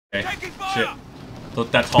Okay. Shit. So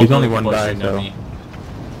that tall He's only building one people are guy, shooting at so. me.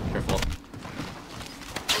 Careful.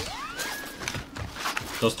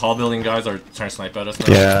 Those tall building guys are trying to snipe at us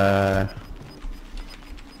now. Yeah.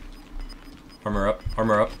 Armor up,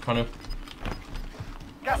 Kanu.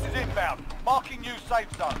 Gas is inbound. Marking new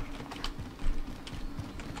safe zone.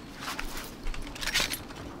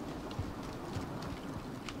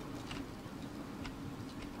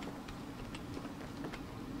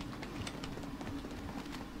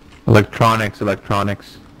 Electronics.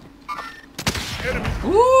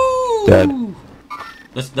 Woo! Dead.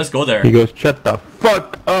 Let's go there. He goes, shut the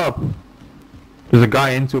fuck up! There's a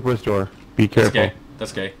guy in Superstore. Be That's careful. gay.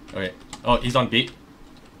 That's gay. Okay. Oh, he's on beat.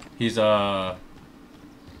 He's yeah,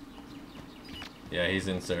 he's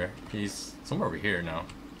in, sir. He's somewhere over here now.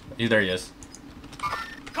 There he is.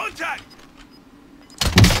 Contact!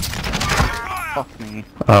 Fuck me.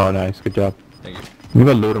 Oh, nice. Good job. Thank you. I'm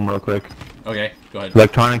gonna loot him real quick. Okay, go ahead.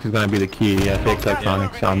 Electronics is gonna be the key. Yeah, take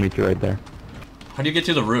electronics. I'll meet you right there. How do you get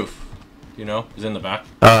to the roof? You know? Is it in the back?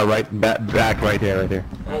 Back right here, right here.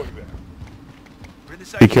 We're in the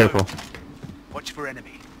safe Be zone. careful. Watch for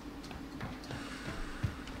enemy.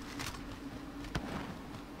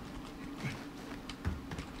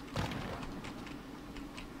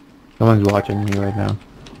 Someone's watching me right now.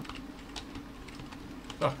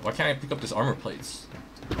 Oh, why can't I pick up this armor plates?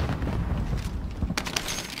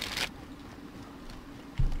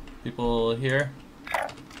 People here?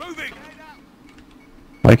 Moving!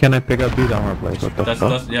 Why can't I pick up these armor plates? What the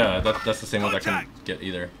fuck? That's the same ones I can get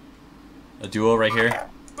either. A duo right here.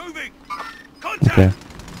 Moving! Contact! Okay.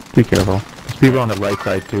 Be careful. There's people on the right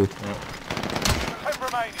side too. Yeah. 10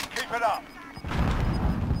 remaining. Keep it up.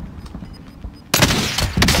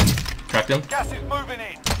 Cracked him. Gas is moving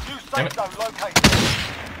in. New Damn safe it. zone located.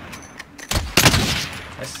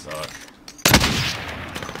 I suck.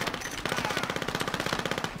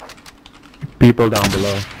 People down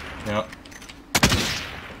below. Yeah.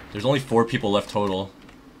 There's only 4 people left total.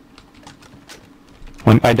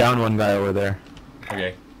 I downed one guy over there.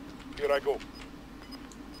 Okay. Here I go.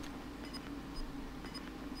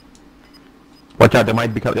 Watch out! They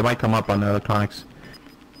might come up on the electronics.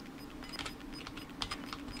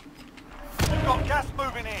 We've got gas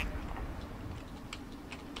moving in.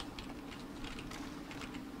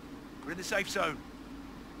 We're in the safe zone.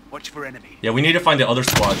 Watch for enemy. Yeah, we need to find the other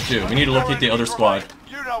squad too. We need to locate the other squad.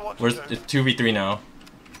 You know what to Where's do. it's 2v3 now?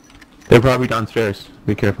 They're probably downstairs.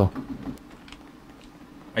 Be careful.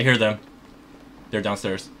 I hear them. They're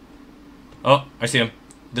downstairs. Oh, I see him.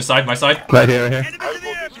 This side, my side. Right here, right here. Enemy to the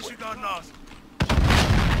air. Disregard last.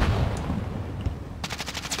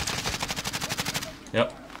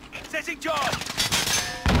 Yep. Setting charge.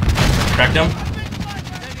 Cracked him.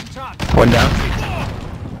 Setting charge. One down.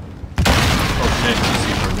 Oh shit,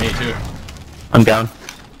 easy for me too. I'm down.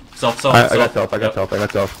 Self. I got self. I Yep.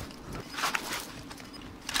 got self.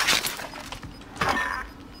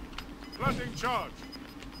 Flashing charge.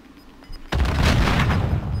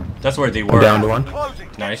 That's where they I'm were. down to one. Closing.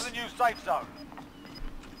 Nice. Get to the new safe zone.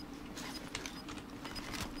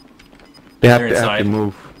 They have They're to inside.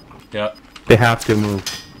 move. Yep. They have to move.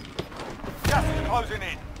 Gas is closing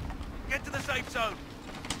in. Get to the safe zone.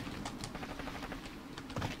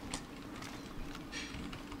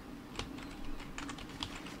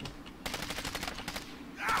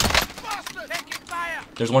 Bastard! Taking fire!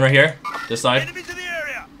 There's one right here. This side. Enemy to the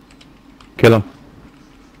area! Kill him.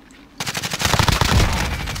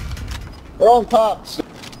 They're on top.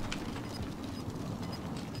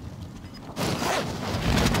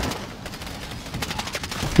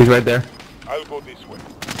 He's right there. I'll go this way.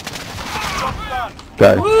 Job done.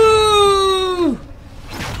 Got it. Woo!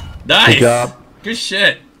 Nice. Good job. Good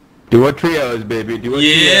shit. Do a trios, baby. Do a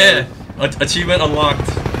Yeah. trios. Achievement unlocked.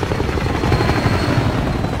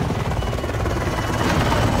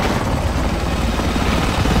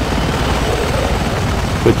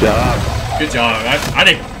 Good job. Good job. I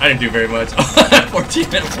didn't do very much. 14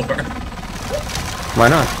 and 4. Why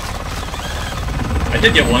not? I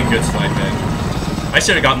did get one good snipe in. I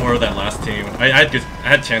should have got more of that last team. I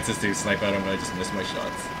had chances to snipe at him, but I just missed my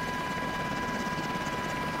shots.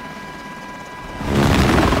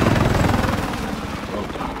 Well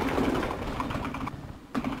done.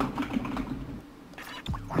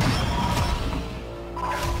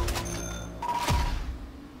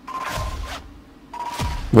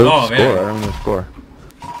 What's Oh, the man. score? I don't know the score.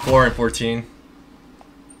 4 and 14.